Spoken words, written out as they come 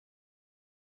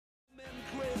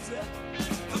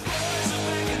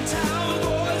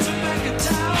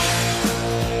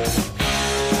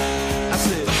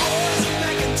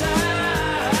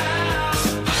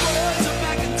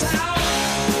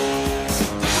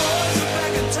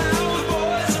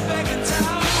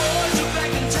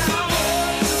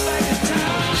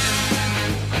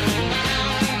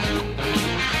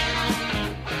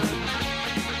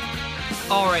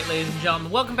All right, ladies and gentlemen,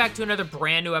 welcome back to another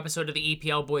brand new episode of the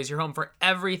EPL Boys, your home for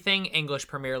everything English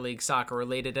Premier League soccer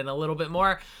related and a little bit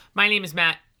more. My name is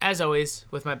Matt, as always,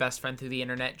 with my best friend through the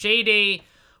internet, JD.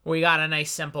 We got a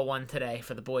nice simple one today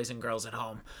for the boys and girls at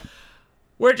home.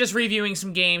 We're just reviewing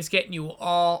some games, getting you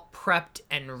all prepped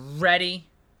and ready.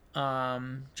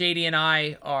 JD and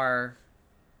I are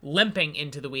limping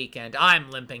into the weekend. I'm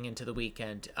limping into the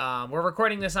weekend. We're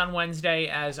recording this on Wednesday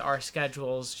as our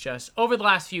schedules just over the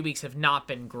last few weeks have not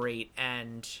been great.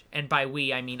 And by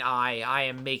we, I mean I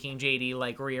am making JD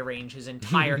like rearrange his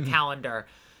entire calendar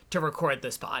to record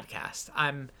this podcast.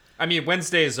 I mean,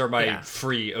 Wednesdays are my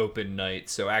free open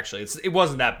night, so actually it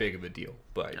wasn't that big of a deal,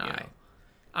 but you know.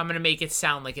 I'm going to make it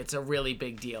sound like it's a really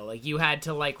big deal. Like you had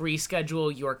to like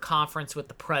reschedule your conference with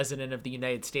the President of the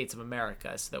United States of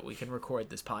America so that we can record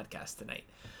this podcast tonight.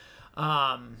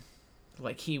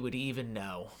 Like he would even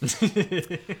know.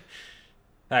 Hey.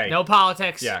 No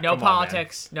politics. Yeah, no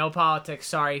politics. No politics.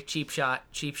 Sorry. Cheap shot.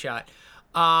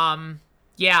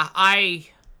 Yeah, I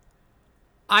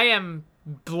am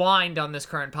blind on this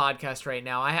current podcast right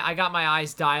now. I got my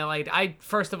eyes dilated.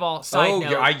 First of all, side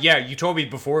note. Yeah, you told me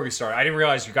before we started. I didn't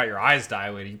realize you got your eyes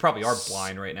dilated. You probably are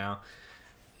blind right now.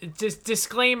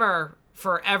 Disclaimer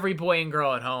for every boy and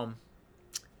girl at home.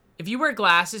 If you wear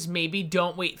glasses, maybe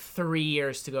don't wait 3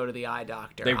 years to go to the eye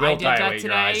doctor. They will dilate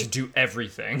your eyes and do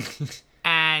everything.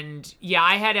 And yeah,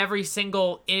 I had every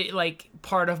single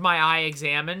part of my eye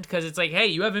examined because it's like, hey,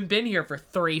 you haven't been here for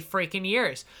 3 freaking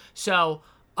years. So,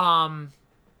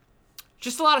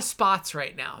 just a lot of spots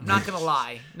right now. I'm not gonna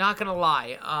lie.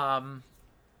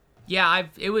 Yeah,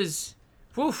 it's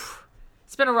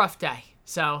been a rough day.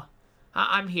 So,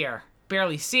 I'm here.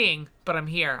 Barely seeing, but I'm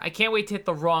here. I can't wait to hit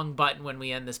the wrong button when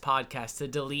we end this podcast to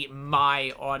delete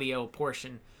my audio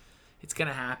portion. It's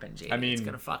gonna happen, JD. I mean, it's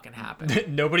gonna fucking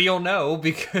happen. Nobody will know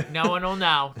because no one will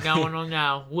know. No one will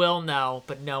know. Will know,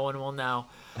 but no one will know.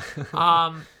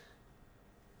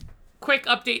 Quick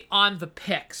update on the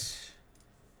picks.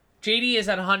 JD is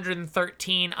at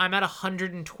 113. I'm at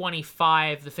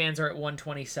 125. The fans are at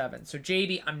 127. So,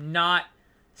 JD, I'm not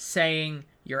saying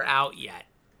you're out yet.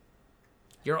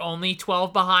 You're only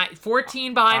 12 behind,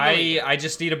 14 behind the lead. I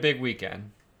just need a big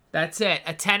weekend. That's it.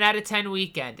 A 10 out of 10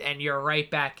 weekend, and you're right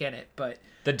back in it. But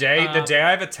the day I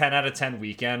have a 10 out of 10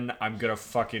 weekend, I'm going to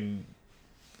fucking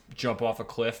jump off a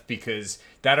cliff because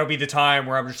that'll be the time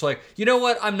where I'm just like, you know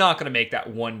what? I'm not going to make that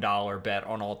 $1 bet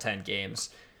on all 10 games.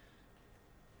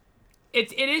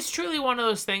 It is truly one of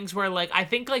those things where, like, I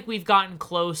think, like, we've gotten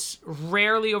close.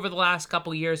 Rarely over the last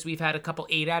couple of years we've had a couple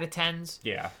 8 out of 10s.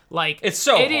 Yeah. Like, it's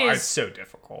so hard. It's so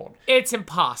difficult. It's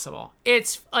impossible.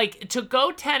 It's, like, to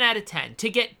go 10 out of 10, to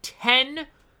get 10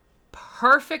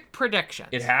 perfect predictions.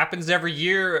 It happens every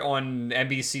year on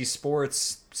NBC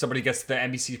Sports. Somebody gets the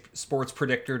NBC Sports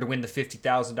predictor to win the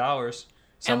 $50,000.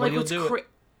 Somebody will do it.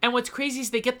 And what's crazy is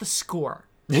they get the score.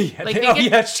 Yeah, like true.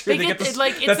 They get the,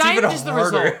 like it's that's not even just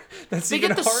harder. The result. That's they even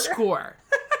get the harder. score.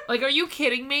 Like, are you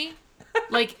kidding me?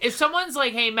 Like, if someone's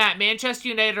like, "Hey, Matt, Manchester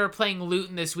United are playing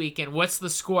Luton this weekend. What's the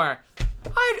score?"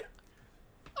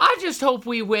 I just hope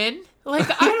we win.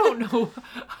 Like, I don't know.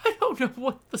 I don't know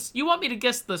what you want me to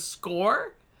guess the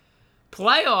score?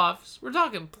 Playoffs. We're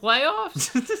talking playoffs.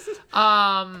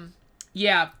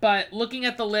 Yeah, but looking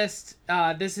at the list,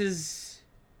 this is.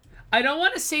 I don't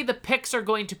want to say the picks are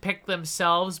going to pick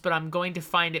themselves, but I'm going to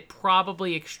find it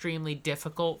probably extremely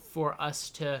difficult for us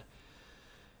to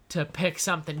pick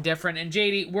something different. And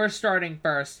JD, we're starting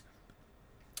first.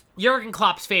 Jurgen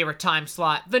Klopp's favorite time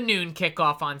slot, the noon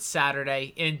kickoff on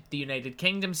Saturday in the United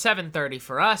Kingdom, 7:30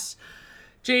 for us.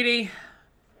 JD,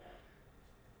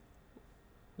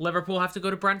 Liverpool have to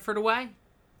go to Brentford away?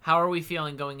 How are we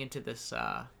feeling going into this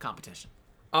competition?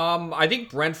 I think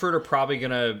Brentford are probably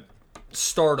going to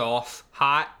start off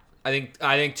hot. I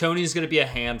think Tony's going to be a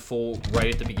handful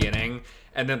right at the beginning,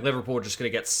 and then Liverpool are just going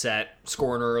to get set,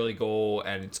 score an early goal,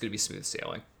 and it's going to be smooth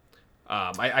sailing.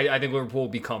 I think Liverpool will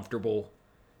be comfortable.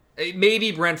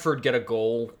 Maybe Brentford get a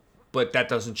goal, but that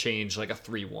doesn't change like a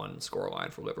 3-1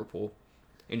 scoreline for Liverpool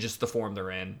in just the form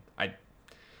they're in.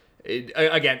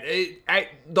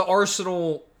 The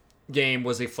Arsenal game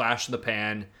was a flash in the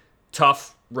pan,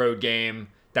 tough road game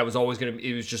that was always going to.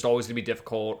 It was just always going to be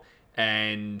difficult.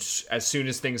 And as soon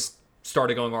as things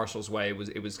started going Arsenal's way, it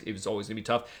was always gonna be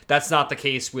tough. That's not the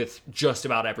case with just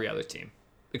about every other team,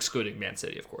 excluding Man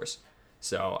City, of course.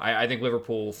 So I think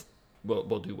Liverpool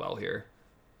will do well here.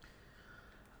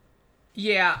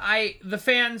 Yeah, the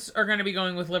fans are going to be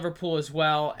going with Liverpool as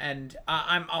well, and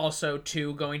I'm also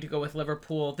too going to go with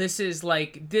Liverpool. This is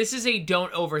a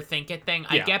don't overthink it thing.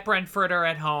 I get Brentford are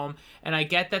at home, and I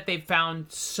get that they've found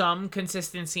some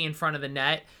consistency in front of the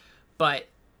net, but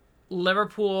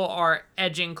Liverpool are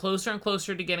edging closer and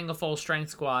closer to getting a full strength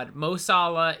squad. Mo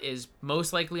Salah is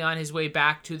most likely on his way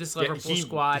back to this Liverpool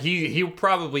squad. He'll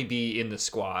probably be in the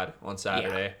squad on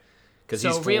Saturday because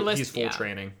he's full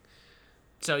training.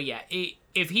 So yeah,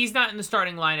 if he's not in the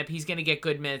starting lineup, he's going to get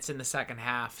good minutes in the second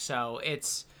half. So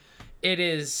it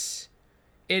is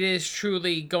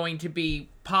truly going to be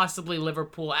possibly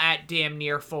Liverpool at damn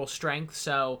near full strength.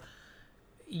 So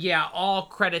yeah, all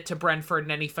credit to Brentford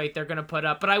in any fight they're going to put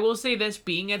up. But I will say this,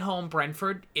 being at home,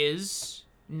 Brentford is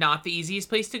not the easiest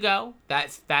place to go.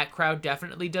 That crowd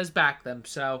definitely does back them.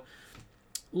 So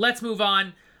let's move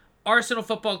on. Arsenal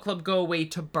Football Club go away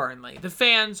to Burnley. The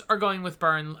fans are going with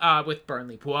Burnley.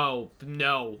 Whoa,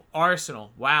 no.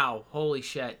 Arsenal. Wow. Holy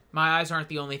shit. My eyes aren't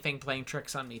the only thing playing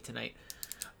tricks on me tonight.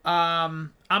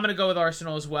 I'm going to go with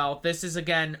Arsenal as well. This is,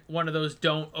 again, one of those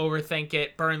don't overthink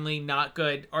it. Burnley, not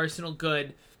good. Arsenal,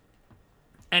 good.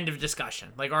 End of discussion.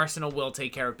 Like, Arsenal will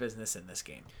take care of business in this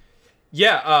game.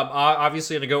 Yeah,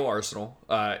 obviously going to go Arsenal.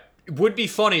 It would be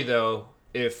funny, though,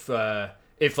 if Arsenal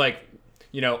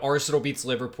beats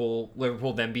Liverpool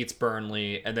then beats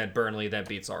Burnley, and then Burnley then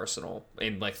beats Arsenal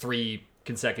in, 3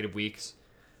 consecutive weeks.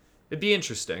 It'd be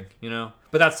interesting,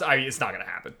 But it's not going to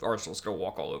happen. Arsenal's going to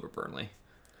walk all over Burnley.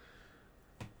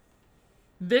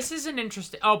 This is an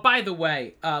interesting... Oh, by the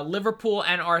way, Liverpool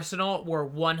and Arsenal were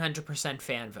 100%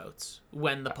 fan votes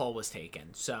when the poll was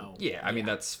taken. So yeah, I mean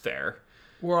that's fair.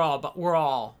 We're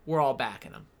all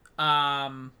backing them.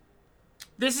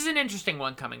 This is an interesting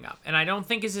one coming up, and I don't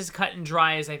think it's as cut and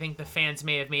dry as I think the fans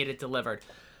may have made it delivered.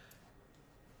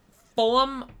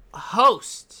 Fulham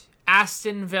host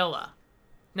Aston Villa.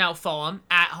 Now, Fulham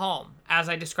at home. As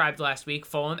I described last week,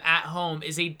 Fulham at home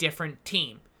is a different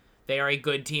team. They are a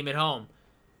good team at home.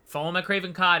 Fulham at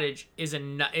Craven Cottage is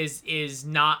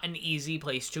not an easy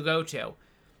place to go to.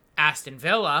 Aston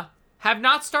Villa have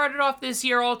not started off this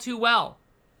year all too well.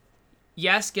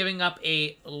 Yes, giving up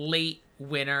a late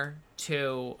winner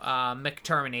to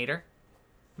McTerminator,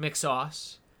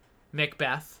 McSauce,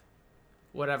 McBeth,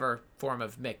 whatever form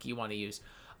of Mick you want to use.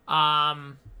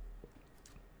 McGriddle.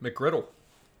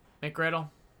 The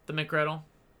McGriddle.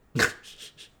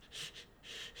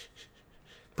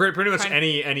 Pretty much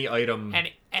any item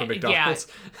from McDonald's.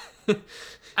 Yeah.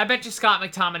 I bet you Scott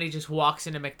McTominay just walks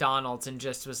into McDonald's and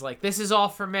just was like, "This is all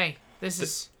for me. This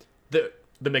is the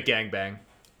McGangbang."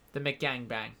 The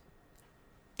McGangbang.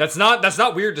 That's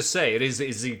not weird to say. It is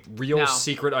a real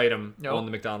secret item on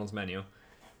the McDonald's menu.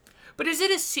 But is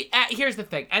it here's the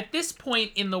thing. At this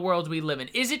point in the world we live in,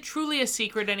 is it truly a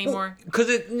secret anymore? Because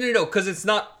it's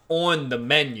not on the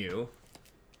menu.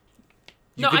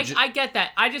 I get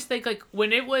that. I just think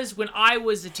when I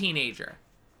was a teenager,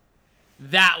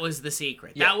 that was the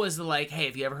secret. Yeah. That was the hey,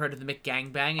 have you ever heard of the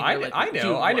McGangbang? And I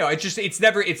know. It's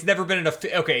never been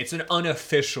it's an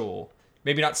unofficial,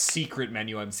 maybe not secret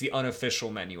menu item. It's the unofficial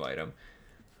menu item.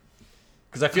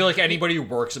 Because I feel like anybody who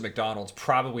works at McDonald's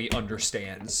probably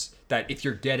understands that if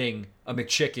you're getting a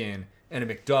McChicken and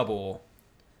a McDouble,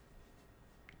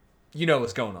 you know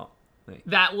what's going on.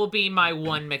 That will be my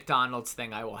one McDonald's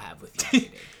thing I will have with you.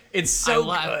 It's so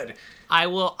good. I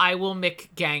will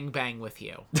McGangbang with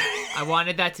you. I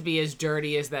wanted that to be as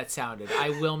dirty as that sounded. I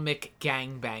will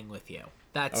McGangbang with you.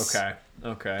 That's okay.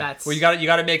 Well, you got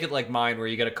to make it like mine, where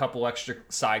you get a couple extra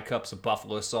side cups of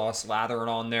buffalo sauce, lather it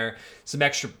on there, some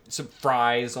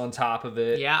fries on top of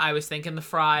it. Yeah, I was thinking the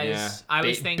fries. Yeah. I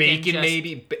was thinking bacon,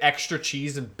 maybe extra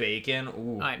cheese and bacon.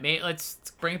 Ooh. All right, mate. Let's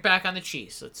bring it back on the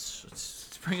cheese.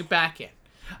 Let's bring it back in.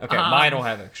 Okay, mine will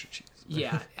have extra cheese.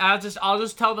 Yeah, I'll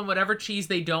just tell them whatever cheese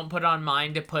they don't put on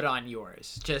mine to put on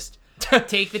yours. Just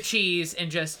take the cheese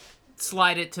and just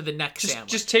slide it to the next sandwich.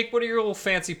 Just take one of your little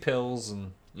fancy pills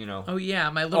and, Oh yeah,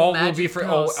 my little magic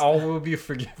pills. All will be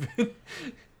forgiven.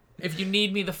 If you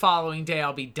need me the following day,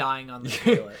 I'll be dying on the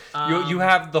toilet. You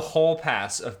have the hall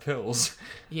pass of pills.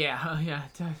 Yeah.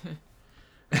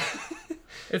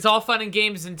 It's all fun and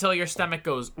games until your stomach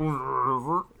goes,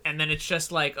 and then it's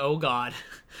just like, oh god,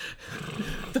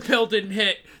 the pill didn't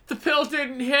hit.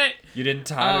 You didn't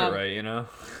time it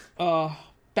right,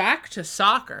 Back to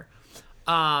soccer.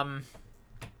 I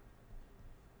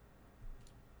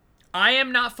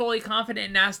am not fully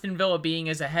confident in Aston Villa being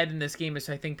as ahead in this game as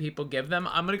I think people give them.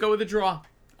 I'm going to go with a draw.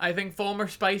 I think Fulham are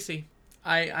spicy.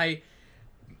 I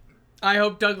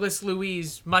hope Douglas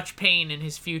Luiz, much pain in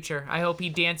his future. I hope he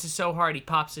dances so hard he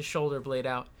pops his shoulder blade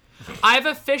out. I've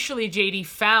officially, JD,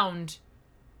 found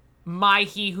my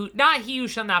he who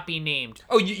shall not be named.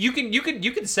 Oh, you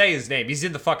can say his name. He's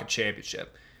in the fucking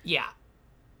championship. Yeah.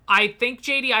 I think,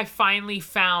 JD, I finally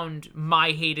found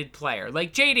my hated player.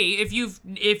 Like, JD,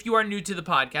 if you are new to the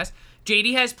podcast,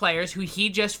 JD has players who he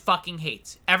just fucking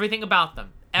hates. Everything about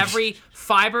them. Every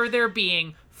fiber of their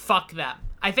being, fuck them.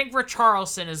 I think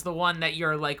Richarlison is the one that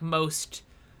you're, like, most,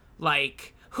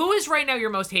 like... Who is right now your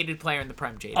most hated player in the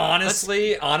Prem, JD?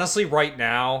 Honestly, right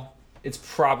now, it's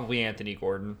probably Anthony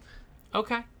Gordon.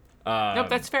 Okay. Nope,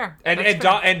 that's fair.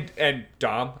 And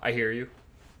Dom, I hear you.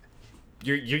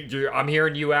 You're I'm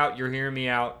hearing you out. You're hearing me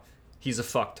out. He's a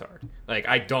fucktard. Like,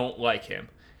 I don't like him,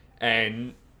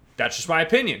 and that's just my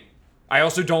opinion. I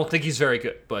also don't think he's very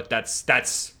good, but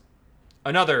that's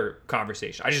another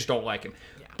conversation. I just don't like him.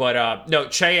 Yeah. But no,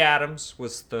 Che Adams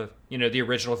was the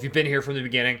original. If you've been here from the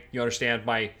beginning, you understand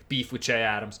my beef with Che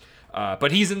Adams.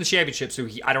 But he's in the championship, so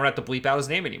I don't have to bleep out his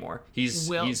name anymore. He's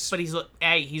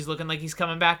looking like he's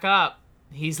coming back up.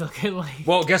 He's looking like.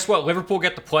 Well, guess what? Liverpool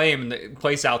get to play him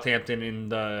play Southampton in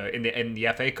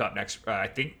the FA Cup next. I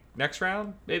think next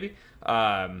round, maybe.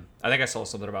 I think I saw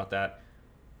something about that.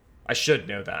 I should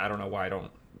know that. I don't know why I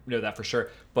don't know that for sure.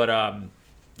 But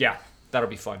yeah, that'll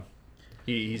be fun.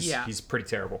 He's pretty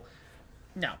terrible.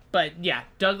 No, but yeah,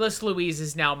 Douglas Luiz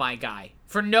is now my guy.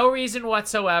 For no reason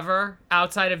whatsoever,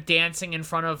 outside of dancing in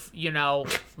front of,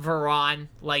 Varane,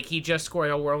 like he just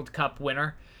scored a World Cup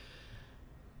winner.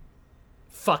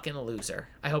 Fucking loser.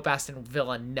 I hope Aston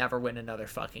Villa never win another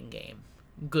fucking game.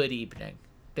 Good evening.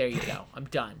 There you go. I'm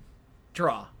done.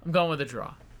 Draw. I'm going with a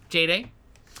draw. JD?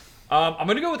 I'm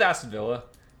going to go with Aston Villa.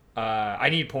 I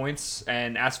need points,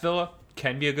 and Aston Villa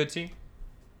can be a good team.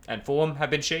 And Fulham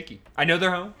have been shaky. I know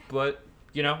they're home, but...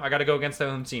 I got to go against the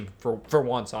home team for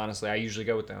once, honestly. I usually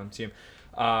go with the home team.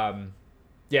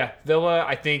 Yeah, Villa,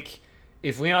 I think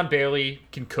if Leon Bailey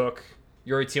can cook,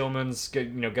 Yuri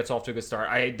Tielemans gets off to a good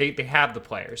start. They have the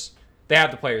players. They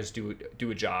have the players do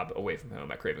a job away from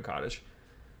home at Craven Cottage.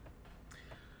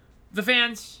 The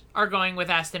fans are going with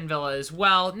Aston Villa as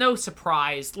well. No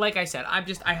surprise. Like I said,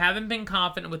 I haven't been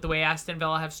confident with the way Aston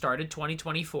Villa have started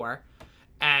 2024.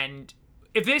 And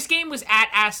if this game was at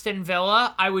Aston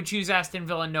Villa, I would choose Aston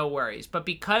Villa, no worries. But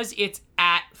because it's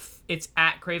at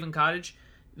Craven Cottage,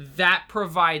 that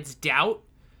provides doubt.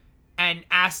 And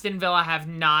Aston Villa have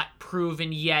not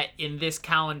proven yet in this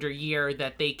calendar year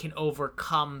that they can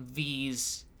overcome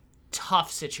these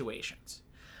tough situations.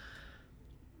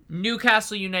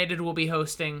 Newcastle United will be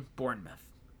hosting Bournemouth.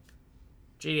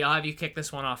 JD, I'll have you kick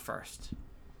this one off first.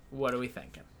 What are we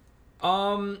thinking?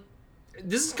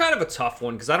 This is kind of a tough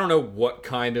one because I don't know what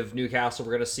kind of Newcastle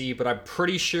we're going to see, but I'm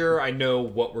pretty sure I know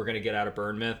what we're going to get out of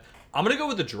Bournemouth. I'm going to go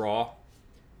with a draw.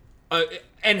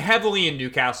 And heavily in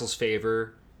Newcastle's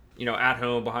favor, at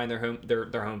home, behind their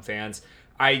home fans.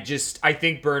 I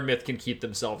think Bournemouth can keep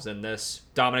themselves in this.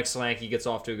 Dominic Solanke gets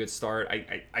off to a good start.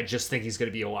 I just think he's going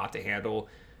to be a lot to handle.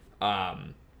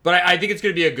 But I think it's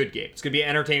going to be a good game. It's going to be an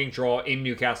entertaining draw in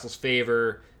Newcastle's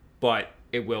favor, but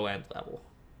it will end level.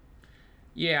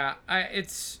 Yeah, I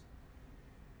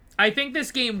think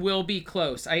this game will be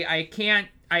close. I can't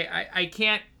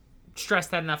stress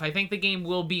that enough. I think the game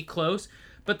will be close,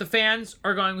 but the fans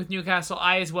are going with Newcastle.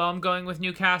 I as well am going with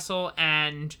Newcastle,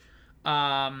 and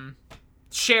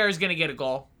Cher is going to get a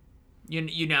goal.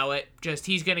 You know it. Just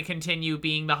he's going to continue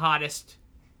being the hottest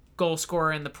goal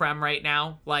scorer in the Prem right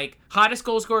now. Like, hottest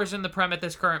goal scorers in the Prem at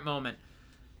this current moment.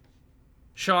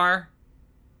 Schär,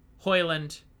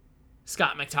 Højlund,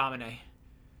 Scott McTominay.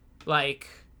 Like,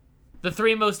 the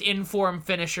three most informed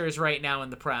finishers right now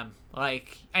in the Prem.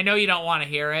 Like, I know you don't want to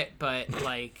hear it, but,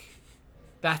 like,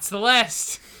 that's the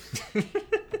list.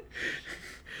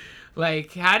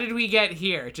 Like, how did we get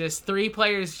here? Just three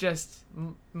players just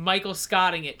Michael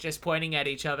Scotting it, just pointing at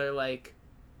each other like,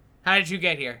 how did you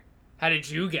get here? How did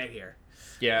you get here?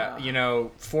 Yeah,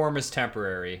 form is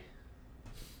temporary.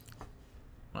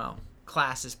 Well,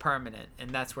 class is permanent, and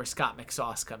that's where Scott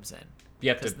McSauce comes in. You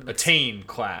have to attain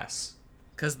class.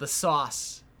 Because the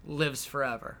sauce lives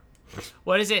forever.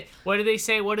 What is it? What do they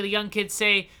say? What do the young kids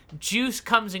say? Juice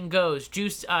comes and goes.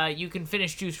 Juice, you can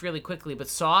finish juice really quickly, but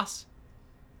sauce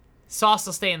will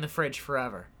stay in the fridge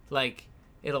forever. Like,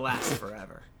 it'll last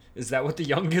forever. Is that what the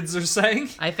young kids are saying?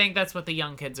 I think that's what the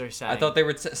young kids are saying. I thought they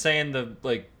were saying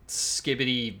the,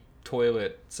 skibbity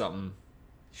toilet something.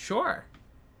 Sure.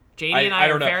 JD and I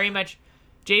are very much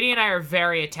JD and I are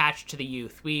very attached to the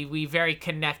youth. We very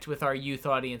connect with our youth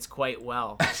audience quite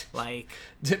well. Like,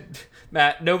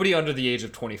 Matt, nobody under the age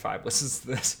of 25 listens to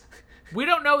this. We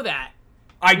don't know that.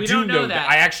 I do know that.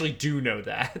 I actually do know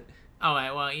that. All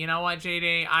right, well, you know what,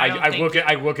 JD?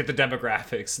 I look at the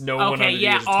demographics. No one under the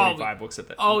age of 25 looks at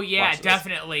that. Oh, yeah,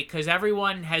 definitely, because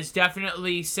everyone has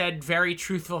definitely said very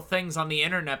truthful things on the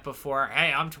internet before.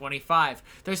 Hey, I'm 25.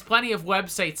 There's plenty of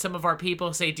websites. Some of our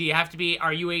people say,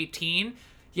 are you 18?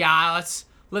 Yeah,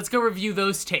 let's go review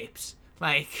those tapes.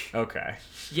 Like, okay.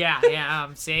 Yeah,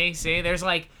 see, there's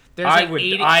 80.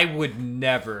 I would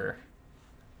never.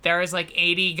 There is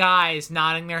 80 guys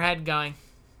nodding their head going,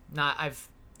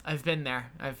 I've been there.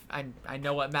 I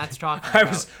know what Matt's talking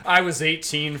about. I was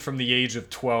 18 from the age of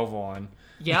 12 on.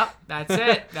 Yep, that's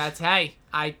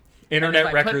it.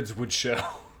 Internet records would show.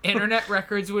 Internet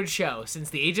records would show. Since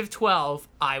the age of 12,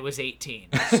 I was 18.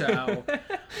 So,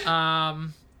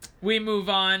 we move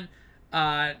on.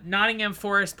 Nottingham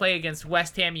Forest play against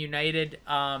West Ham United.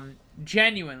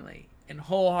 Genuinely and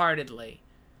wholeheartedly,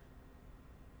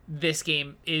 this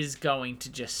game is going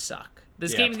to just suck.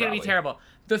 This game is going to be terrible.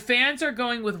 The fans are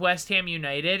going with West Ham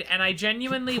United, and I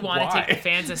genuinely want to take the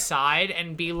fans aside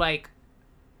and be like,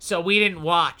 so we didn't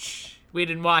watch. We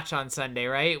didn't watch on Sunday,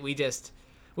 right? We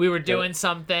were doing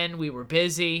something. We were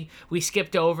busy. We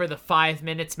skipped over the 5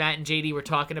 minutes Matt and JD were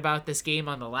talking about this game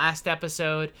on the last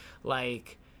episode.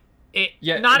 West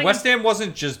Ham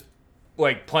wasn't just,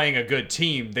 playing a good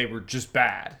team. They were just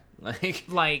bad.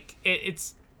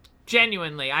 It's...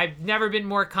 Genuinely, I've never been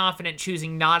more confident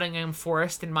choosing Nottingham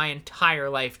Forest in my entire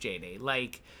life, JD.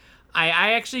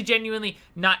 I actually genuinely...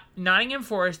 Nottingham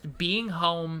Forest being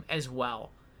home as well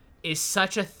is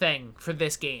such a thing for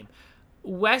this game.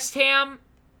 West Ham...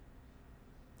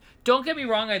 Don't get me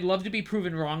wrong, I'd love to be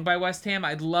proven wrong by West Ham.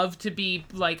 I'd love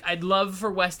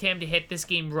for West Ham to hit this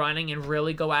game running and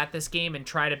really go at this game and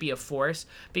try to be a force,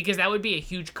 because that would be a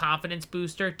huge confidence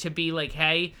booster to be like,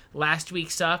 hey, last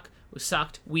week sucked.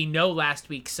 We know last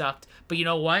week sucked, but you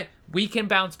know what? We can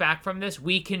bounce back from this.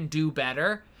 We can do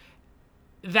better.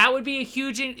 That would be a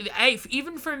huge...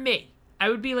 Even for me, I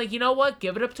would be like, you know what?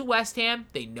 Give it up to West Ham.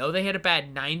 They know they had a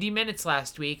bad 90 minutes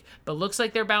last week, but looks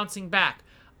like they're bouncing back.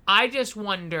 I just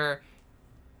wonder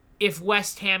if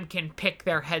West Ham can pick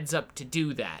their heads up to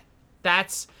do that.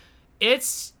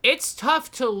 It's tough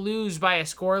to lose by a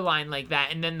scoreline like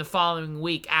that and then the following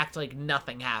week act like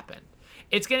nothing happened.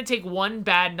 It's going to take one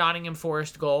bad Nottingham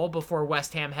Forest goal before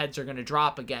West Ham heads are going to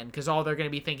drop again, because all they're going to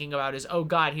be thinking about is, oh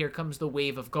God, here comes the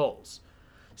wave of goals.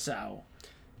 So,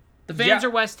 the fans are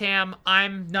West Ham.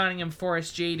 I'm Nottingham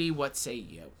Forest. JD, what say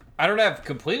you? I don't have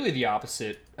completely the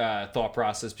opposite thought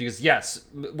process, because yes,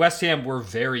 West Ham were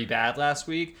very bad last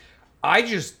week. I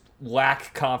just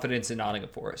lack confidence in Nottingham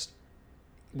Forest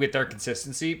with their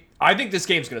consistency. I think this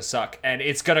game's going to suck, and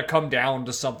it's going to come down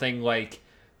to something like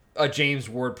a James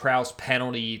Ward-Prowse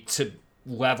penalty to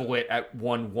level it at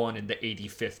 1-1 in the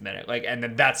 85th minute. And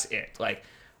then that's it.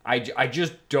 I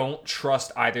just don't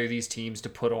trust either of these teams to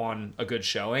put on a good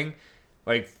showing.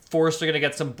 Forest are going to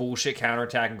get some bullshit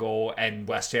counterattack and goal, and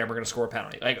West Ham are going to score a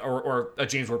penalty. Or a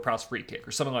James Ward-Prowse free kick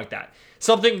or something like that.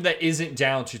 Something that isn't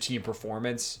down to team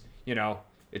performance.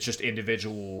 It's just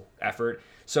individual effort.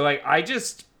 So, I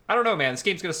don't know, man. This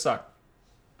game's going to suck.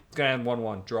 It's going to end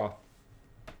 1-1, draw.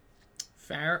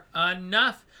 Fair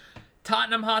enough.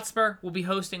 Tottenham Hotspur will be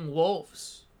hosting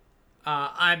Wolves.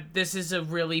 This is a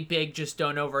really big, just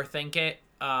don't overthink it.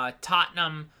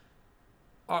 Tottenham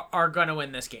are going to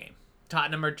win this game.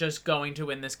 Tottenham are just going to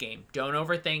win this game. Don't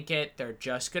overthink it. They're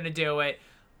just going to do it.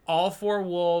 All four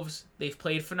Wolves, they've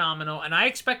played phenomenal, and I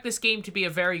expect this game to be a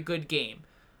very good game.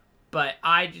 But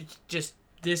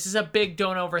this is a big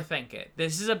don't overthink it.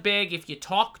 This is a big, if you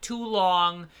talk too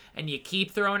long and you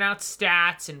keep throwing out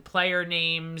stats and player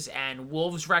names and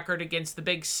Wolves' record against the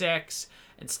Big Six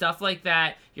and stuff like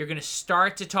that, you're going to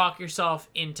start to talk yourself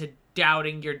into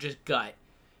doubting your just gut.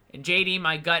 And JD,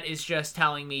 my gut is just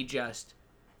telling me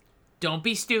don't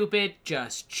be stupid,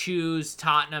 just choose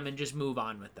Tottenham and just move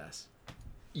on with this.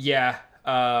 Yeah,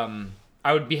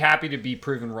 I would be happy to be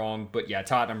proven wrong, but yeah,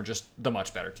 Tottenham are just the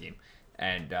much better team.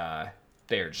 And,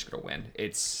 they are just going to win.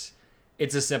 It's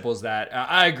as simple as that.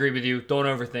 I agree with you. Don't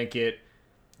overthink it.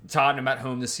 Tottenham at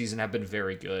home this season have been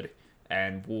very good,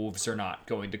 and Wolves are not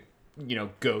going to,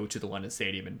 go to the London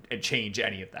Stadium and change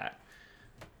any of that.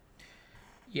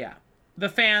 Yeah. The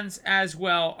fans as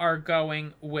well are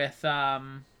going with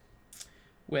Tottenham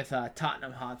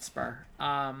Hotspur.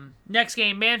 Next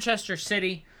game, Manchester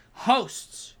City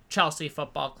hosts Chelsea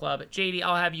Football Club. JD,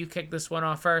 I'll have you kick this one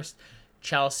off first.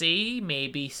 Chelsea,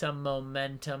 maybe some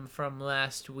momentum from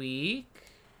last week.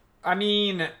 I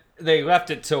mean, they left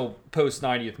it till post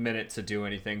 90th minute to do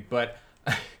anything, but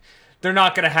they're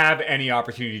not going to have any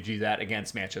opportunity to do that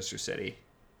against Manchester City.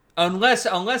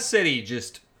 Unless City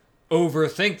just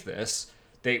overthink this,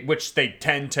 which they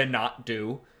tend to not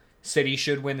do. City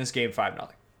should win this game 5-0.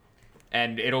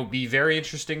 And it'll be very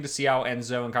interesting to see how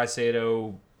Enzo and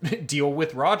Caicedo deal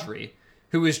with Rodri,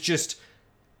 who is just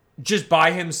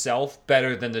by himself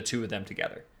better than the two of them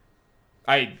together.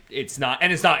 It's not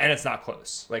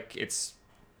close. Like it's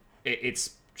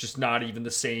just not even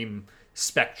the same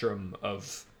spectrum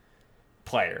of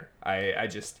player. I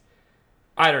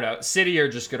don't know. City are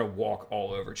just gonna walk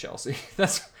all over Chelsea.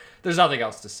 There's nothing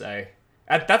else to say.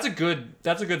 That's a good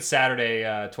Saturday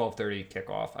 12:30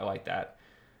 kickoff. I like that.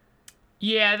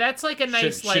 Yeah, that's like a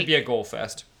nice should be a goal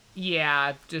fest.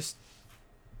 Yeah, just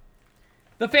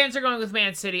the fans are going with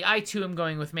Man City. I too am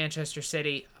going with Manchester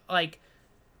City. Like,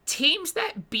 teams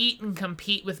that beat and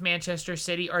compete with Manchester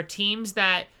City are teams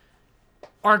that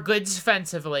are good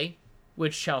defensively,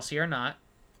 which Chelsea are not.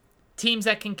 Teams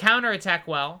that can counterattack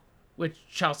well, which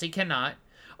Chelsea cannot.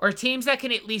 Or teams that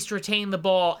can at least retain the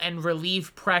ball and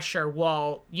relieve pressure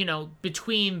while,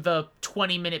 between the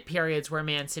 20-minute periods where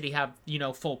Man City have,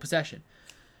 full possession.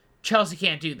 Chelsea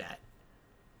can't do that.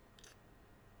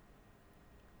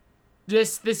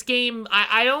 This game,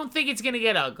 I don't think it's going to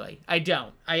get ugly. I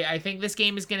don't. I think this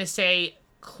game is going to stay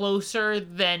closer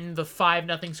than the 5-0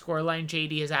 scoreline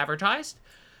JD has advertised.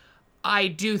 I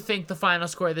do think the final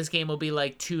score of this game will be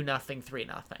like 2-0,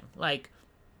 3-0. Like,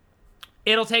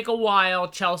 it'll take a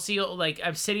while. City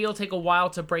will take a while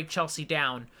to break Chelsea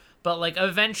down. But,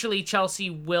 eventually Chelsea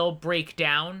will break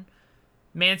down.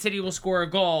 Man City will score a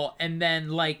goal, and then,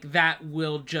 that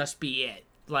will just be it.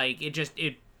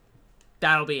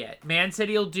 That'll be it. Man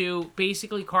City will do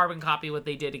basically carbon copy what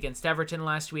they did against Everton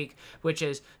last week, which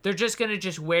is they're just going to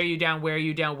just wear you down.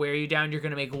 You're going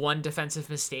to make one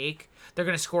defensive mistake. They're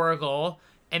going to score a goal.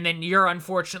 And then you're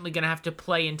unfortunately going to have to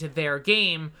play into their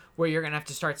game where you're going to have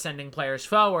to start sending players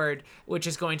forward, which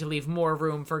is going to leave more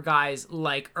room for guys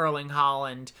like Erling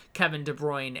Haaland, Kevin De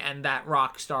Bruyne, and that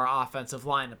rock star offensive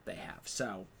lineup they have.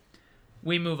 So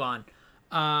we move on.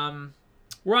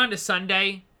 We're on to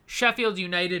Sunday. Sheffield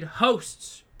United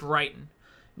hosts Brighton.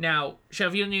 Now,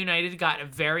 Sheffield United got a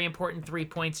very important 3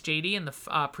 points, JD, in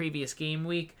the previous game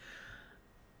week.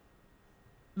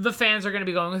 The fans are going to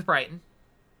be going with Brighton.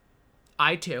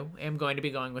 I, too, am going to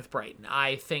be going with Brighton.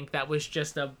 I think that was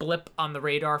just a blip on the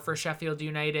radar for Sheffield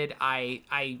United.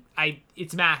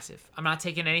 It's massive. I'm not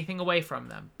taking anything away from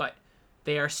them, but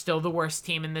they are still the worst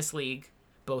team in this league,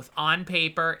 both on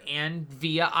paper and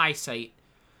via eyesight.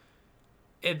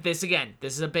 This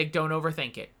is a big don't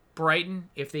overthink it. Brighton,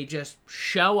 if they just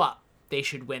show up, they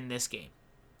should win this game.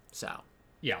 So.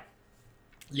 Yeah.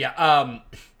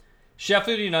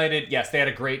 Sheffield United, yes, they had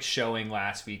a great showing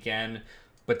last weekend.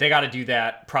 But they got to do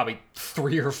that probably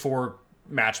 3 or 4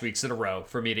 match weeks in a row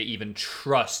for me to even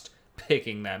trust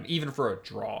picking them, even for a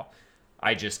draw.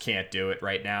 I just can't do it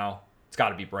right now. It's got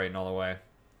to be Brighton all the way.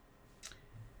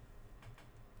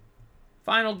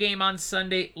 Final game on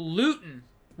Sunday, Luton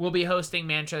will be hosting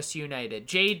Manchester United.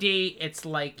 JD, it's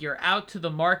like you're out to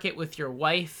the market with your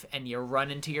wife and you run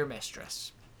into your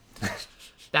mistress.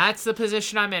 That's the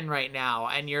position I'm in right now.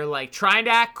 And you're trying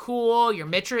to act cool. Your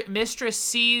mistress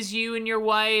sees you and your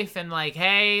wife and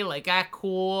hey, act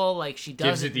cool. She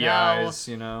doesn't gives it the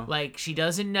know. eyes, she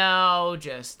doesn't know.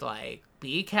 Just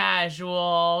be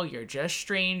casual. You're just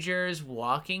strangers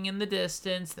walking in the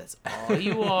distance. That's all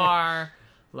you are.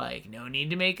 No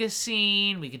need to make a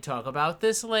scene. We can talk about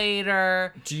this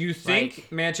later. Do you think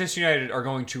Manchester United are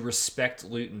going to respect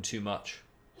Luton too much?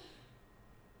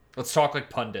 Let's talk like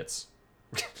pundits.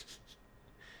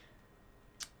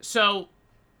 So,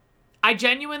 I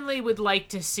genuinely would like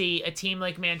to see a team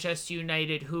like Manchester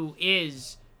United, who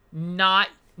is not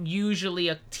usually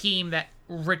a team that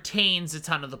retains a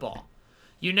ton of the ball.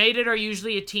 United are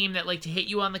usually a team that like to hit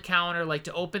you on the counter, like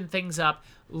to open things up.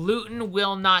 Luton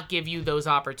will not give you those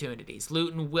opportunities.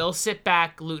 Luton will sit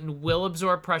back. Luton will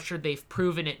absorb pressure. They've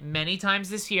proven it many times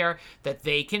this year that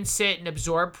they can sit and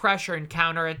absorb pressure and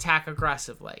counterattack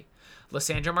aggressively.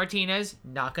 Lisandro Martinez,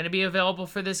 not going to be available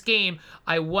for this game.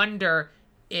 I wonder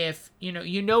if,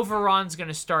 Varane's going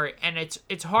to start, and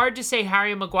it's hard to say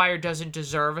Harry Maguire doesn't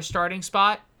deserve a starting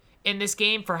spot in this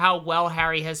game for how well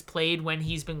Harry has played when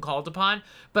he's been called upon,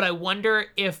 but I wonder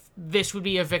if this would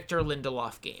be a Victor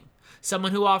Lindelof game.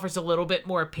 Someone who offers a little bit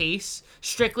more pace,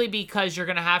 strictly because you're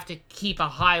going to have to keep a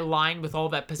high line with all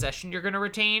that possession you're going to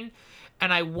retain,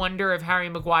 and I wonder if Harry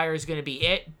Maguire is going to be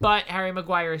it, but Harry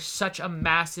Maguire is such a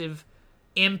massive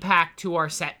impact to our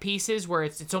set pieces where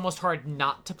it's almost hard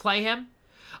not to play him.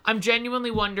 I'm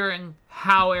genuinely wondering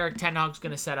how Eric Ten Hag's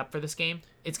going to set up for this game.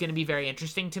 It's going to be very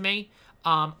interesting to me.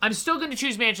 I'm still going to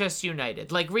choose Manchester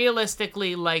United. Like,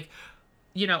 realistically,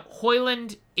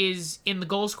 Højlund is in the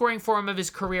goal-scoring form of his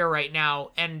career right now,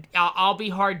 and I'll be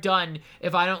hard done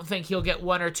if I don't think he'll get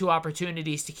one or two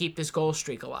opportunities to keep this goal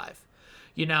streak alive.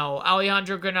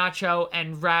 Alejandro Garnacho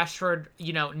and Rashford,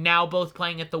 now both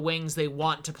playing at the wings they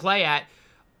want to play at,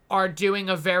 are doing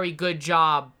a very good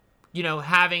job,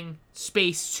 having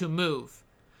space to move.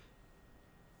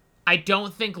 I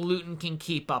don't think Luton can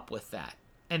keep up with that.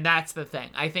 And that's the thing.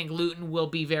 I think Luton will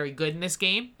be very good in this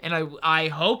game, and I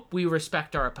hope we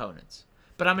respect our opponents.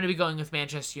 But I'm going to be going with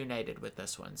Manchester United with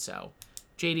this one. So,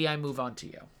 JD, I move on to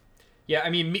you. Yeah, I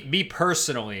mean, me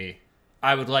personally,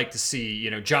 I would like to see,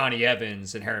 Johnny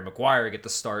Evans and Harry Maguire get the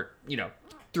start,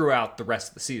 throughout the rest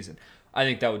of the season. I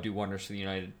think that would do wonders for the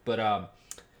United. But,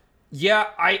 yeah,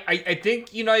 I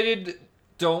think United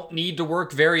don't need to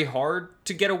work very hard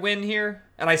to get a win here.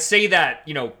 And I say that,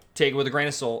 take it with a grain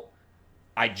of salt.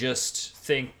 I just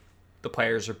think the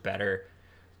players are better.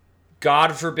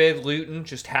 God forbid Luton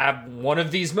just have one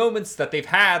of these moments that they've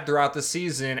had throughout the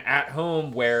season at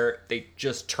home where they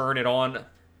just turn it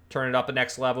up a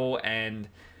next level. And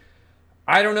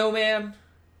I don't know, man.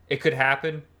 It could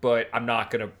happen, but I'm not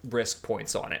going to risk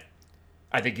points on it.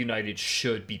 I think United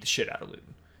should beat the shit out of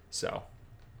Luton. So,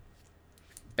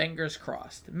 fingers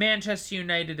crossed. Manchester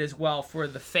United as well for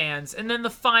the fans. And then the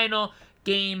final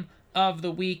game of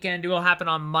the weekend. It will happen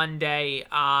on Monday.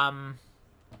 I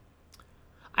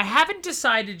haven't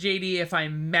decided, JD, if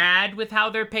I'm mad with how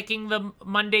they're picking the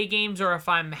Monday games or if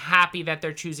I'm happy that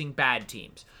they're choosing bad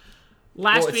teams.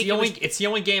 It's the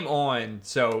only game on,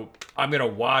 so I'm gonna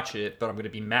watch it, but I'm gonna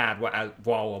be mad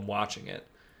while I'm watching it.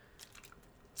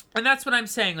 And that's what I'm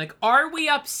saying. Are we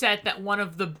upset that one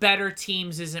of the better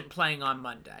teams isn't playing on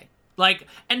Monday?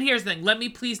 And here's the thing. Let me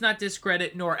please not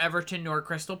discredit nor Everton nor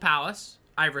Crystal Palace.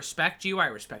 I respect you. I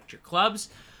respect your clubs.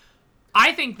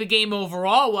 I think the game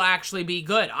overall will actually be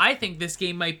good. I think this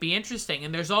game might be interesting.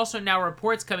 And there's also now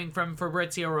reports coming from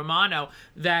Fabrizio Romano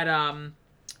that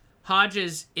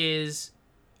Hodges is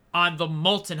on the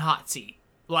molten hot seat.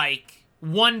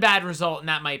 One bad result and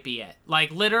that might be it.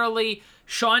 Literally,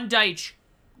 Sean Dyche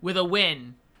with a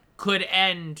win could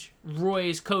end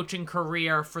Roy's coaching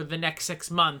career for the next 6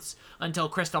 months until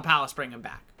Crystal Palace bring him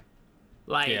back.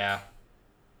 Yeah.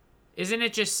 Isn't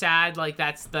it just sad?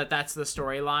 That's the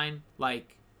storyline.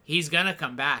 He's gonna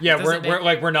come back. Yeah,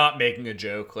 we're not making a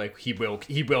joke. He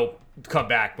will come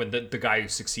back when the guy who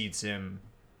succeeds him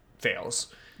fails.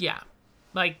 Yeah,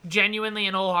 genuinely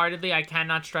and wholeheartedly, I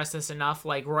cannot stress this enough.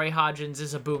 Roy Hodgins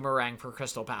is a boomerang for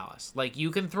Crystal Palace.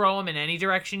 You can throw him in any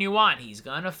direction you want. He's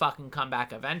gonna fucking come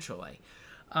back eventually.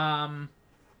 JD,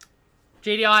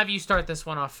 I'll have you start this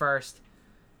one off first.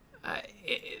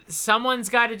 Someone's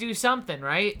got to do something,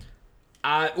 right?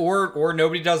 Or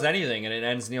nobody does anything and it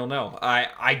ends 0-0.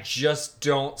 I just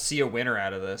don't see a winner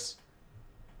out of this.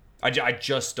 I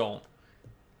just don't.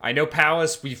 I know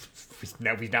Palace, we've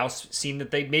now seen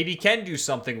that they maybe can do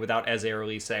something without Eze or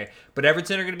Elise, but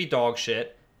Everton are going to be dog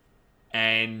shit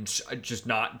and just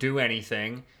not do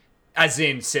anything, as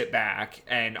in sit back,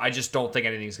 and I just don't think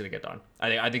anything's going to get done.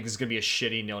 I think this is going to be a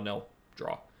shitty 0-0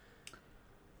 draw.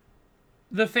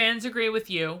 The fans agree with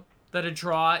you that a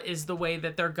draw is the way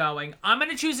that they're going. I'm going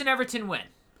to choose an Everton win.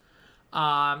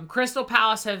 Crystal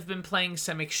Palace have been playing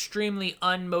some extremely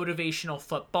unmotivational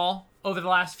football over the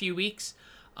last few weeks.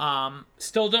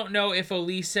 Still don't know if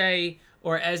Elise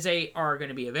or Eze are going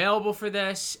to be available for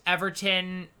this.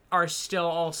 Everton are still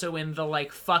also in the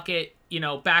fuck it,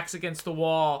 backs against the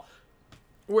wall.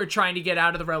 We're trying to get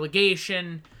out of the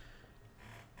relegation.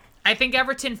 I think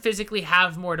Everton physically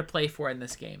have more to play for in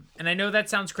this game. And I know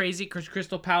that sounds crazy because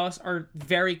Crystal Palace are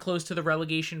very close to the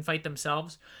relegation fight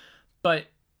themselves. But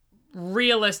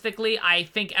realistically, I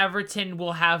think Everton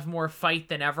will have more fight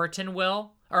than Everton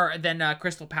will, or than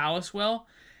Crystal Palace will.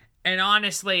 And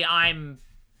honestly, I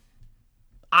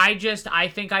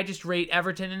think I just rate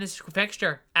Everton in this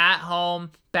fixture. At home,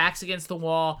 backs against the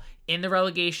wall, in the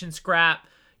relegation scrap,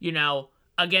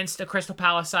 against a Crystal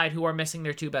Palace side who are missing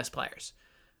their two best players.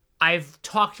 I've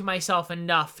talked myself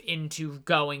enough into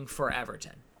going for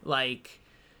Everton.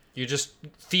 You're just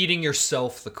feeding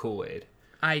yourself the Kool-Aid.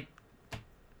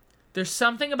 There's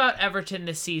something about Everton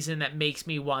this season that makes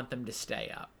me want them to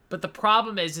stay up. But the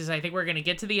problem is I think we're going to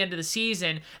get to the end of the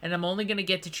season, and I'm only going to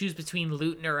get to choose between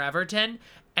Luton or Everton,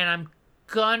 and I'm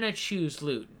going to choose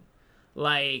Luton.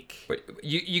 But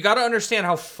you got to understand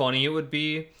how funny it would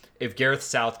be if Gareth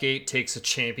Southgate takes a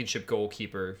championship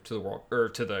goalkeeper to the world or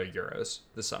to the Euros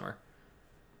this summer.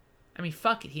 I mean,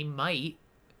 fuck it, he might.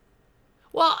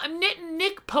 Well,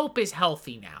 Nick Pope is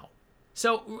healthy now.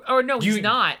 So, or no, he's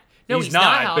not. No, he's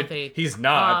not healthy. But he's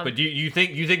not. But you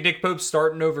think Nick Pope's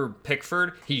starting over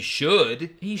Pickford? He should.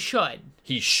 He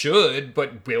should.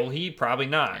 But will he? Probably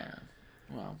not. Yeah.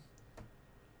 Well,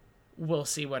 we'll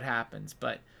see what happens.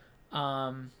 But,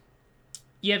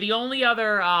 yeah, the only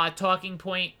other talking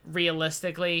point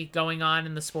realistically going on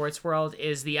in the sports world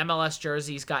is the MLS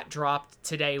jerseys got dropped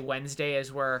today, Wednesday,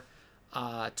 as we're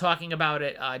talking about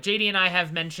it. JD and I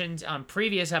have mentioned on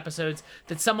previous episodes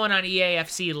that someone on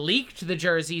EAFC leaked the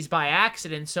jerseys by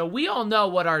accident, so we all know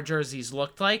what our jerseys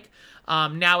looked like.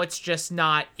 Now it's just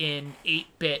not in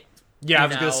 8-bit. Yeah, I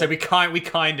was gonna say we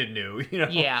kind of knew,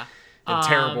 Yeah. A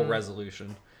terrible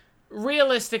resolution.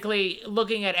 Realistically,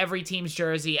 looking at every team's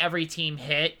jersey, every team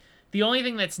hit. The only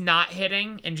thing that's not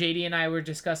hitting, and JD and I were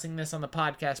discussing this on the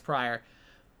podcast prior,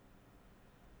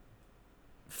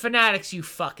 Fanatics, you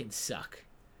fucking suck.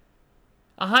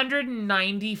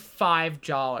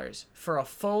 $195 for a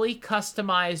fully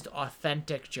customized,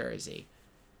 authentic jersey.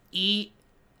 Eat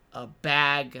a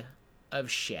bag of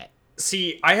shit.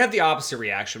 See, I had the opposite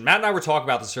reaction. Matt and I were talking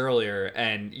about this earlier,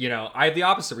 and, I had the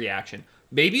opposite reaction.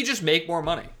 Maybe just make more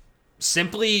money.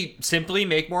 Simply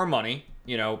make more money.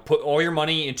 Put all your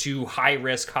money into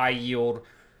high-risk, high-yield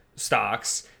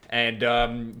stocks, and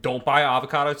don't buy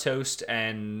avocado toast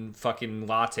and fucking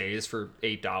lattes for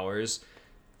 $8.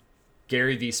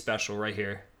 Gary V special right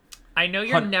here. I know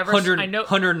you're never...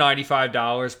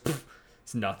 $195.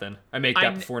 It's nothing. I make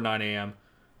that before 9 a.m.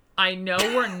 I know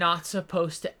we're not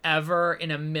supposed to ever in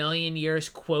a million years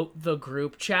quote the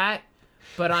group chat,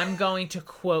 but I'm going to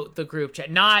quote the group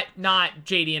chat. Not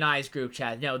JD and I's group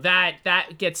chat. No,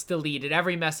 that gets deleted.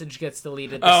 Every message gets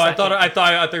deleted. I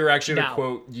thought you were actually going to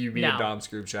quote you, me, and Dom's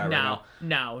group chat right now.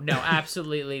 No,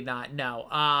 absolutely not.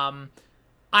 No.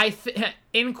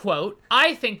 In quote,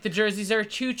 I think the jerseys are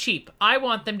too cheap. I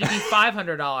want them to be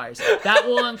 $500. That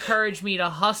will encourage me to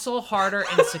hustle harder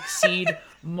and succeed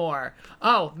more.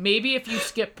 Oh, maybe if you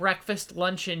skip breakfast,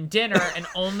 lunch, and dinner and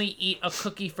only eat a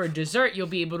cookie for dessert, you'll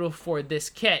be able to afford this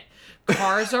kit.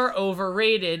 Cars are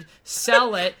overrated.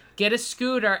 Sell it, get a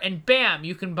scooter, and bam,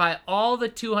 you can buy all the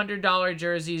 $200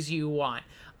 jerseys you want.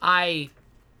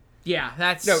 Yeah,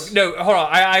 that's... No, hold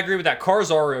on. I agree with that. Cars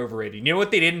are overrated. You know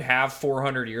what they didn't have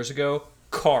 400 years ago?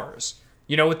 Cars.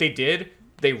 You know what they did?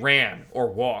 They ran or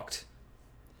walked.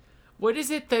 What is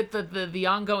it that the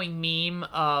ongoing meme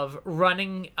of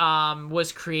running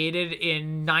was created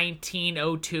in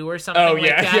 1902 or something like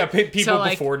that? Yeah, people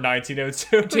before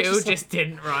 1902. just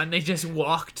didn't run. They just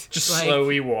walked. Just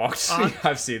slowly walked.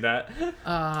 I've seen that.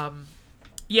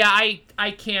 Yeah,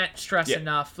 I can't stress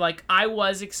enough. I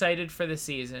was excited for the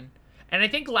season. And I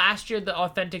think last year the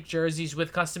authentic jerseys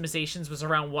with customizations was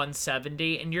around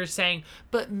 $170. And you're saying,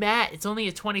 but Matt, it's only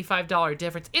a $25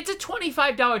 difference. It's a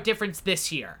 $25 difference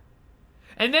this year.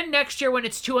 And then next year when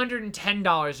it's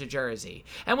 $210 a jersey.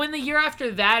 And when the year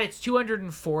after that it's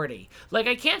 $240.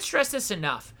 I can't stress this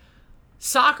enough.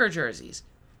 Soccer jerseys.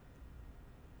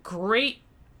 Great.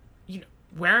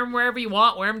 Wear them wherever you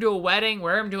want. Wear them to a wedding.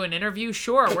 Wear them to an interview.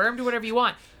 Sure, wear them to whatever you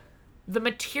want. The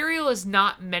material is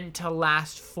not meant to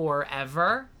last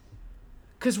forever.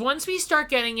 Because once we start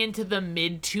getting into the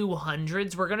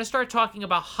mid-200s, we're going to start talking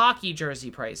about hockey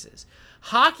jersey prices.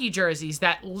 Hockey jerseys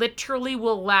that literally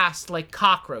will last like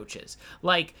cockroaches.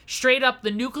 Straight up,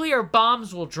 the nuclear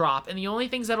bombs will drop, and the only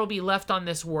things that'll be left on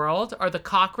this world are the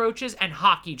cockroaches and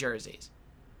hockey jerseys.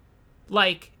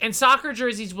 And soccer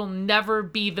jerseys will never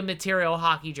be the material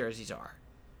hockey jerseys are.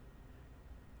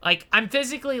 I'm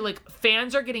physically,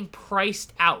 fans are getting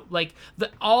priced out.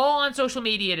 All on social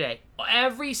media today,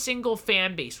 every single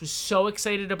fan base was so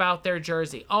excited about their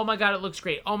jersey. Oh my God, it looks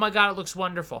great. Oh my God, it looks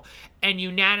wonderful. And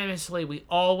unanimously, we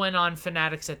all went on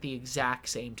Fanatics at the exact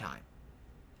same time.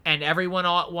 And everyone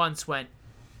all at once went,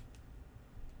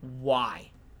 why?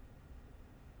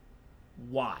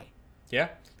 Why? Yeah.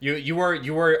 You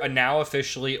are a now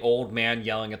officially old man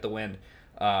yelling at the wind.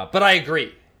 But I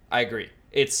agree.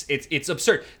 It's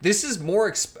absurd. This is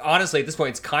more, honestly, at this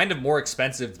point, it's kind of more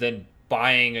expensive than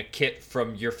buying a kit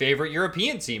from your favorite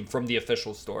European team from the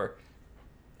official store.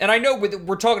 And I know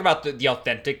we're talking about the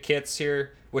authentic kits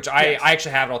here, which I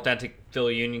actually have an authentic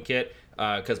Philly Union kit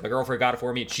because my girlfriend got it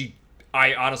for me. And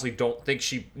I honestly don't think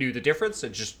she knew the difference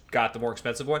and just got the more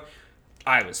expensive one.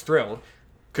 I was thrilled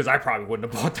because I probably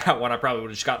wouldn't have bought that one. I probably would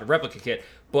have just gotten the replica kit.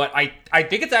 But I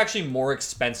think it's actually more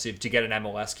expensive to get an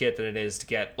MLS kit than it is to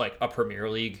get a Premier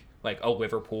League, a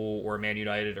Liverpool or a Man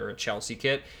United or a Chelsea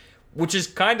kit, which is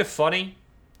kind of funny.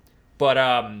 But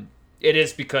it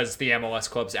is because the MLS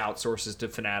clubs outsources to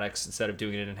Fanatics instead of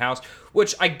doing it in-house,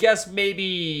 which I guess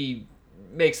maybe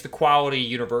makes the quality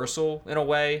universal in a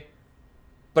way,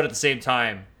 but at the same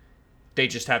time, they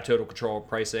just have total control of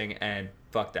pricing, and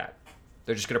fuck that.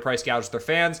 They're just going to price gouge their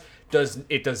fans.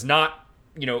 It does not,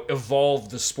 evolve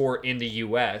the sport in the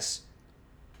U.S.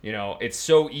 It's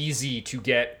so easy to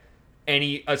get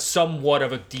a somewhat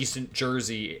of a decent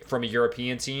jersey from a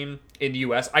European team in the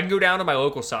U.S. I can go down to my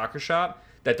local soccer shop.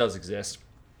 That does exist.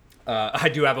 I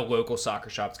do have a local soccer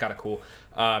shop. It's kind of cool.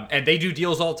 And they do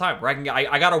deals all the time. Where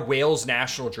I got a Wales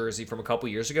national jersey from a couple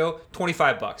years ago,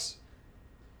 $25.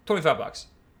 $25.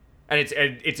 And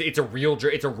it's a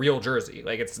real jersey.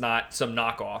 Like, it's not some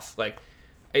knockoff. Like,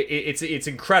 it's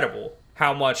incredible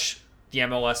how much the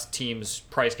MLS teams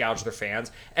price gouge their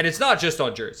fans, and it's not just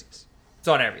on jerseys; it's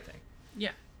on everything.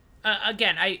 Yeah.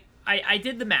 Again, I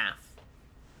did the math.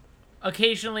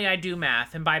 Occasionally, I do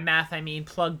math, and by math, I mean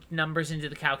plug numbers into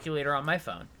the calculator on my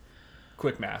phone.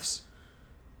 Quick maths.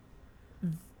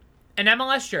 An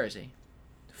MLS jersey,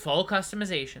 full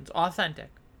customizations, authentic,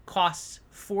 costs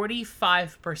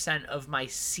 45% of my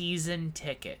season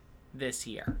ticket this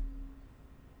year.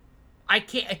 I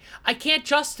can't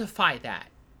justify that.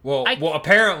 Well,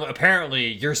 apparently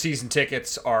your season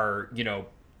tickets are,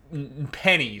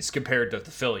 pennies compared to the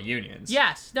Philly Unions.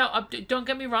 Yes. No, don't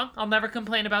get me wrong. I'll never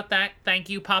complain about that. Thank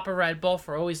you, Papa Red Bull,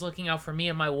 for always looking out for me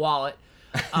and my wallet.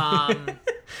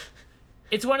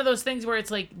 It's one of those things where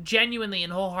it's like genuinely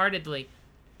and wholeheartedly,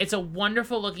 it's a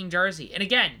wonderful looking jersey. And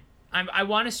again, I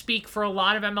want to speak for a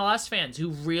lot of MLS fans who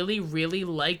really, really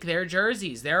like their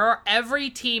jerseys. Every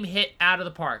team hit out of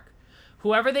the park.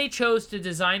 Whoever they chose to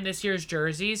design this year's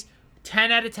jerseys,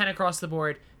 10 out of 10 across the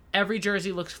board. Every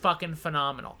jersey looks fucking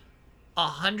phenomenal.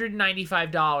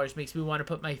 $195 makes me want to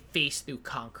put my face through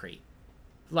concrete.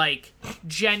 Like,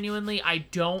 genuinely, I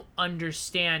don't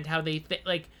understand how they think.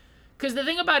 Like, because the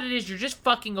thing about it is you're just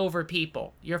fucking over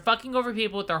people. You're fucking over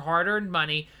people with their hard-earned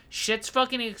money. Shit's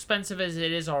fucking expensive as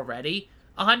it is already.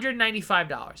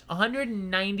 $195.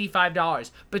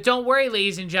 $195. But don't worry,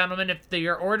 ladies and gentlemen, if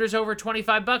your order's over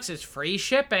 $25, it's free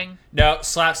shipping. No,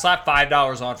 slap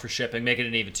 $5 on for shipping, make it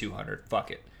an even $200.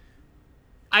 Fuck it.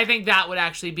 I think that would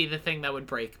actually be the thing that would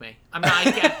break me.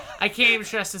 I can't even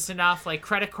stress this enough. Like,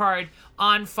 credit card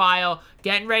on file,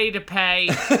 getting ready to pay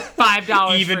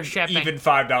 $5 for shipping. Even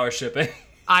 $5 shipping.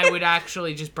 I would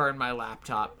actually just burn my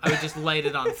laptop. I would just light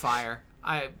it on fire.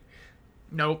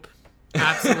 Nope.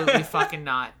 Absolutely fucking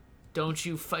not. Don't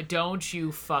you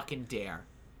fucking dare.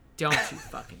 Don't you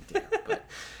fucking dare. But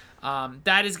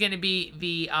that is going to be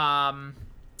the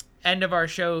end of our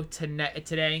show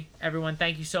today. Everyone,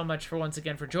 thank you so much once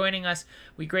again for joining us.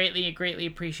 We greatly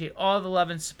appreciate all the love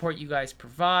and support you guys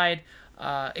provide.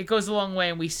 It goes a long way,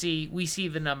 and we see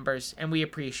the numbers, and we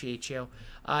appreciate you.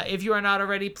 If you are not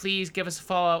already, please give us a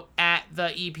follow at the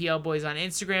EPL Boys on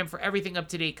Instagram for everything up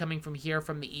to date coming from here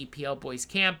from the EPL Boys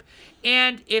camp.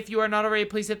 And if you are not already,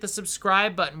 please hit the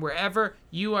subscribe button wherever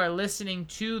you are listening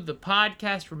to the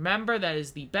podcast. Remember, that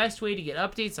is the best way to get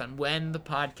updates on when the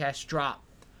podcasts drop.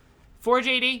 For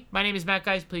JD, my name is Matt,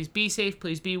 guys. Please be safe,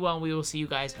 please be well, and we will see you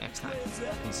guys next time.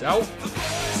 Peace out.